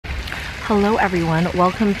Hello everyone,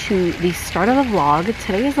 welcome to the start of the vlog.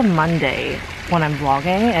 Today is a Monday when I'm vlogging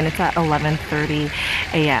and it's at 11:30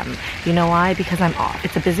 a.m. You know why? Because I'm off.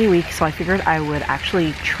 It's a busy week, so I figured I would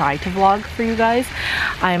actually try to vlog for you guys.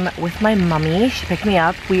 I'm with my mummy. She picked me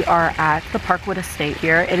up. We are at the Parkwood estate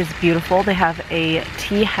here. It is beautiful. They have a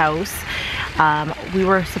tea house. We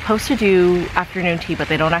were supposed to do afternoon tea, but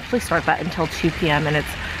they don't actually start that until 2 p.m. and it's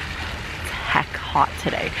heck hot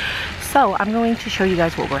today. So I'm going to show you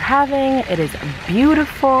guys what we're having. It is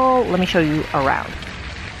beautiful. Let me show you around.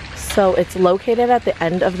 So it's located at the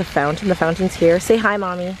end of the fountain. The fountain's here. Say hi,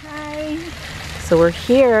 mommy. Hi. So we're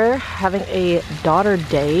here having a daughter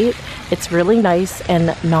date. It's really nice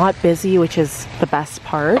and not busy, which is the best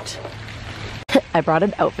part. I brought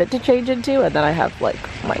an outfit to change into, and then I have like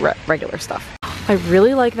my regular stuff. I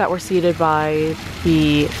really like that we're seated by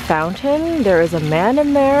the fountain. There is a man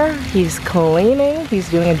in there. He's cleaning. He's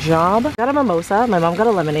doing a job. Got a mimosa. My mom got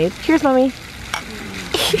a lemonade. Cheers, mommy.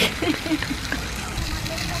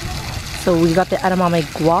 So we got the edamame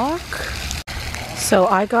guac. So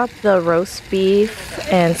I got the roast beef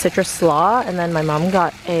and citrus slaw, and then my mom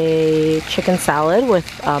got a chicken salad with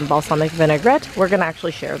balsamic vinaigrette. We're gonna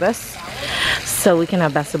actually share this so we can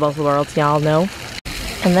have best of both worlds, y'all know.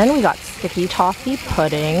 And then we got sticky toffee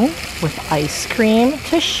pudding with ice cream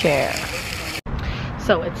to share.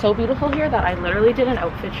 So it's so beautiful here that I literally did an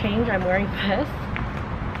outfit change. I'm wearing this.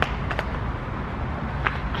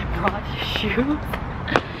 I brought shoes.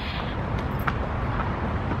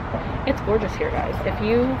 It's gorgeous here, guys. If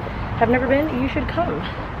you have never been, you should come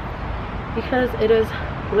because it is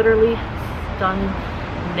literally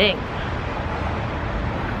stunning.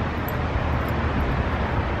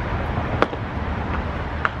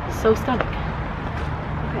 So stunning.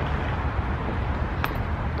 Okay.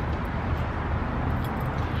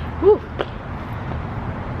 Woo.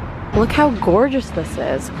 Look how gorgeous this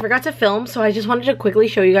is. I forgot to film, so I just wanted to quickly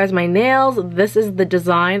show you guys my nails. This is the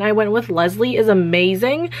design I went with. Leslie is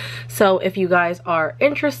amazing. So if you guys are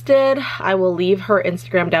interested, I will leave her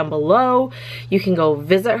Instagram down below. You can go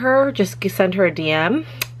visit her. Just send her a DM.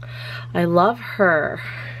 I love her.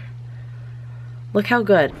 Look how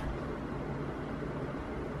good.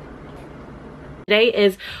 Today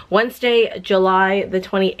is Wednesday, July the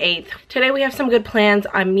 28th. Today we have some good plans.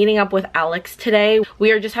 I'm meeting up with Alex today.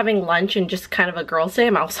 We are just having lunch and just kind of a girls' day.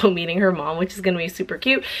 I'm also meeting her mom, which is going to be super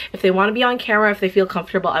cute. If they want to be on camera, if they feel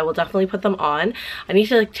comfortable, I will definitely put them on. I need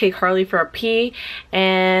to like take Harley for a pee,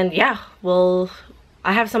 and yeah,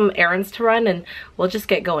 I have some errands to run and we'll just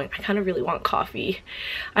get going. I kind of really want coffee.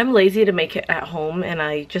 I'm lazy to make it at home, and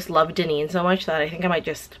I just love DINEEN so much that I think I might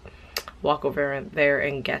just walk over there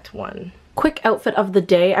and get one. Quick outfit of the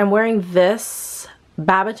day. I'm wearing this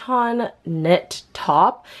Babaton knit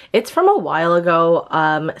top. It's from a while ago,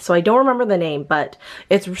 so I don't remember the name, but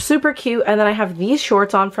it's super cute. And then I have these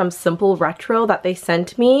shorts on from Simple Retro that they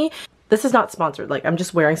sent me. This is not sponsored, like I'm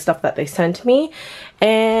just wearing stuff that they sent me.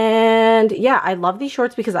 And yeah, I love these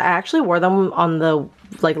shorts because I actually wore them on the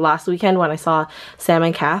last weekend when I saw Sam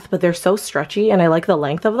and Kath, but they're so stretchy and I like the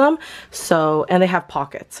length of them. So, and they have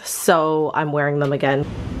pockets, so I'm wearing them again.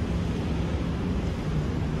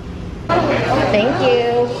 Thank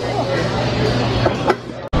you.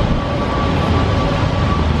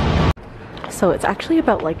 So it's actually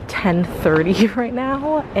about like 10:30 right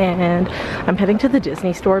now, and I'm heading to the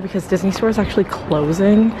Disney store because Disney store is actually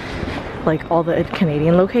closing, like all the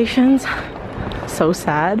Canadian locations. So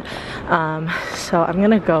sad. So I'm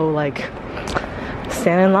gonna go like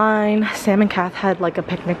stand in line. Sam and Kath had like a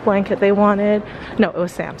picnic blanket they wanted. No, it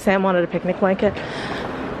was Sam. Sam wanted a picnic blanket.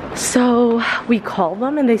 So we called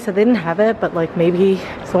them and they said they didn't have it, but like maybe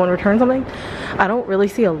someone returned something. I don't really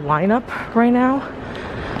see a lineup right now,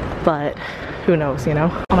 but who knows, you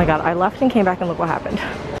know? Oh my god, I left and came back and look what happened.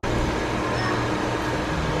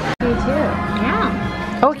 You too.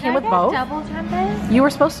 Yeah. Oh, it came with both? Double tempest? You were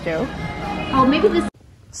supposed to. Oh, maybe this.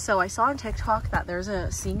 So I saw on TikTok that there's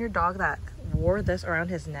a senior dog that wore this around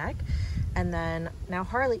his neck, and then now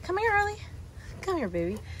Harley, come here Harley, come here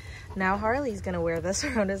baby. Now Harley's gonna wear this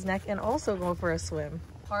around his neck and also go for a swim.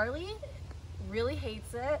 Harley really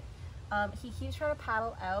hates it. He keeps trying to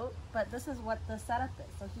paddle out, but this is what the setup is.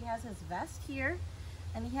 So he has his vest here,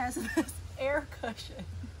 and he has this air cushion.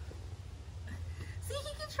 See,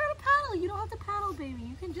 he keeps trying to paddle. You don't have to paddle, baby.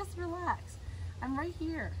 You can just relax. I'm right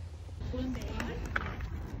here.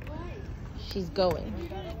 She's going.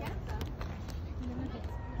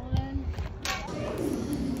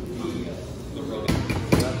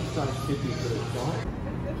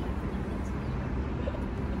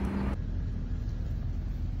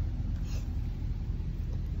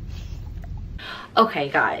 Okay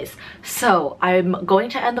guys, so I'm going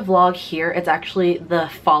to end the vlog here. It's actually the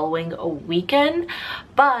following weekend,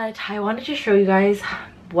 but I wanted to show you guys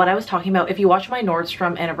what I was talking about. If you watch my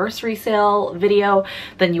Nordstrom anniversary sale video,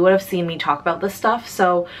 then you would have seen me talk about this stuff.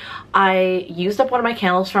 So I used up one of my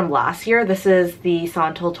candles from last year. This is the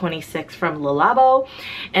SANTAL 26 from LABO,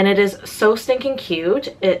 and it is so stinking cute.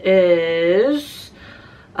 It is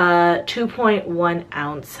 2.1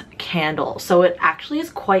 ounce candle, so it actually is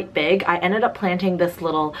quite big. I ended up planting this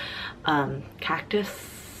little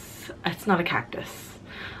cactus. It's not a cactus,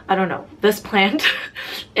 I don't know, this plant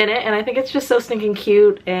in it, and I think it's just so stinking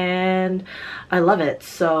cute and I love it.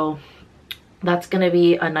 So that's gonna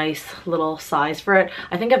be a nice little size for it.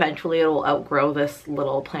 I think eventually it will outgrow this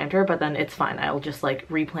little planter, but then it's fine. I'll just like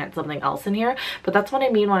replant something else in here. But that's what I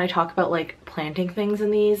mean when I talk about like planting things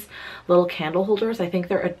in these little candle holders. I think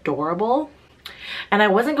they're adorable. And I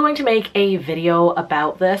wasn't going to make a video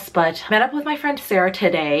about this, but I met up with my friend Sarah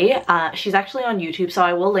today. She's actually on YouTube, so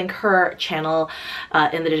I will link her channel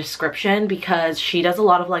in the description, because she does a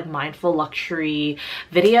lot of like mindful luxury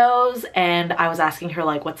videos, and I was asking her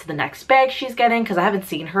like what's the next bag she's getting, because I haven't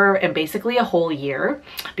seen her in basically a whole year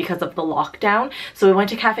because of the lockdown. So we went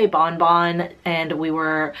to Cafe Bon Bon and we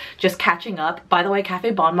were just catching up. By the way,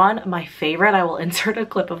 Cafe Bon Bon, my favorite. I will insert a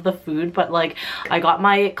clip of the food, but like I got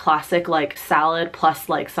my classic like salad plus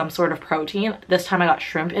like some sort of protein. This time I got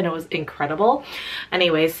shrimp and it was incredible.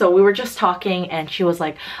 Anyways, so we were just talking and she was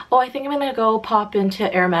like, oh, I think I'm gonna go pop into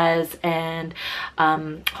Hermes and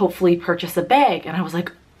hopefully purchase a bag. And I was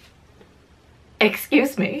like,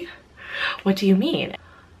 excuse me, what do you mean?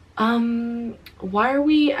 Why are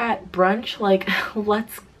we at brunch? Like,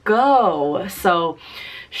 let's go. So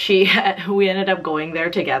we ended up going there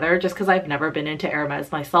together just because I've never been into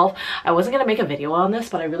Hermes myself. I wasn't gonna make a video on this,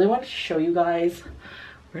 but I really wanted to show you guys.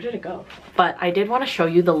 Where did it go? But I did want to show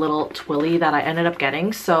you the little twilly that I ended up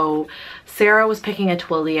getting. So Sarah was picking a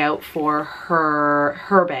twilly out for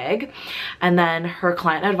her bag, and then her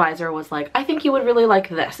client advisor was like, I think you would really like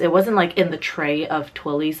this. It wasn't like in the tray of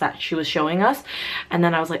twillies that she was showing us. And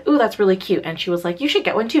then I was like, ooh, that's really cute. And she was like, you should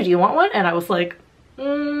get one too. Do you want one? And I was like,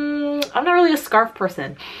 I'm not really a scarf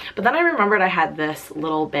person. But then I remembered I had this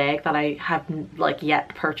little bag that I have like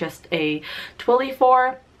yet purchased a twilly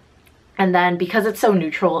for. And then because it's so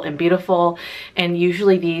neutral and beautiful, and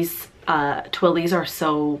usually these twillies are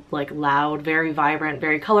so like loud, very vibrant,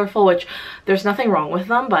 very colorful, which there's nothing wrong with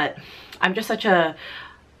them, but I'm just such a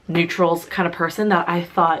neutrals kind of person that I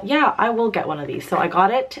thought, yeah, I will get one of these. So I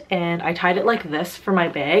got it and I tied it like this for my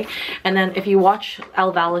bag. And then if you watch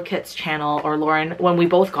El Valikit's channel, or Lauren, when we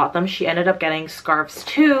both got them, she ended up getting scarves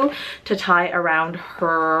too to tie around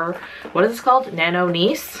her, what is this called? Nano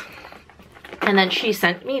niece. And then she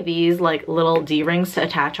sent me these like little D-rings to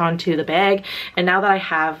attach onto the bag. And now that I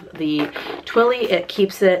have the twilly, it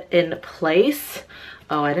keeps it in place.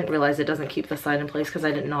 Oh, I didn't realize it doesn't keep the side in place because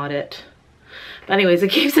I didn't knot it. But anyways,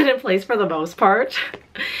 it keeps it in place for the most part.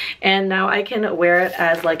 And now I can wear it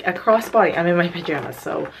as like a crossbody. I'm in my pajamas,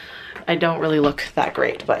 so I don't really look that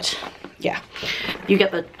great, but yeah, you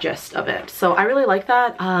get the gist of it. So I really like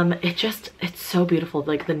that. It's so beautiful,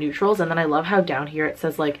 like the neutrals. And then I love how down here it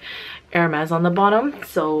says like Hermes on the bottom.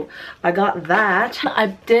 So I got that. I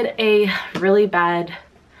did a really bad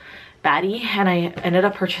baddie and I ended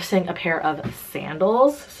up purchasing a pair of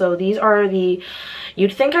sandals. So these are the,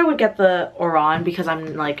 you'd think I would get the Oran because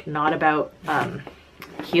I'm like not about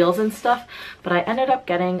heels and stuff, but I ended up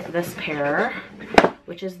getting this pair,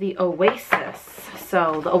 which is the OASIS.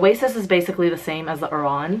 So the OASIS is basically the same as the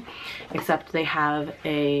Oran, except they have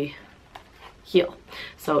a heel.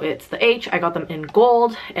 So it's the H. I got them in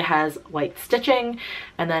gold. It has white stitching,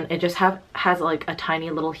 and then it just has like a tiny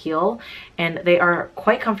little heel, and they are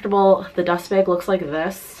quite comfortable. The dust bag looks like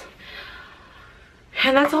this.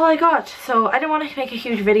 And that's all I got. So I didn't want to make a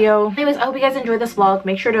huge video. Anyways, I hope you guys enjoyed this vlog.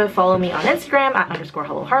 Make sure to follow me on Instagram at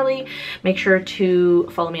 _HelloHarley. Make sure to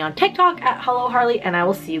follow me on TikTok at HelloHarley, and I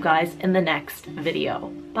will see you guys in the next video.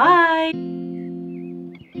 Bye!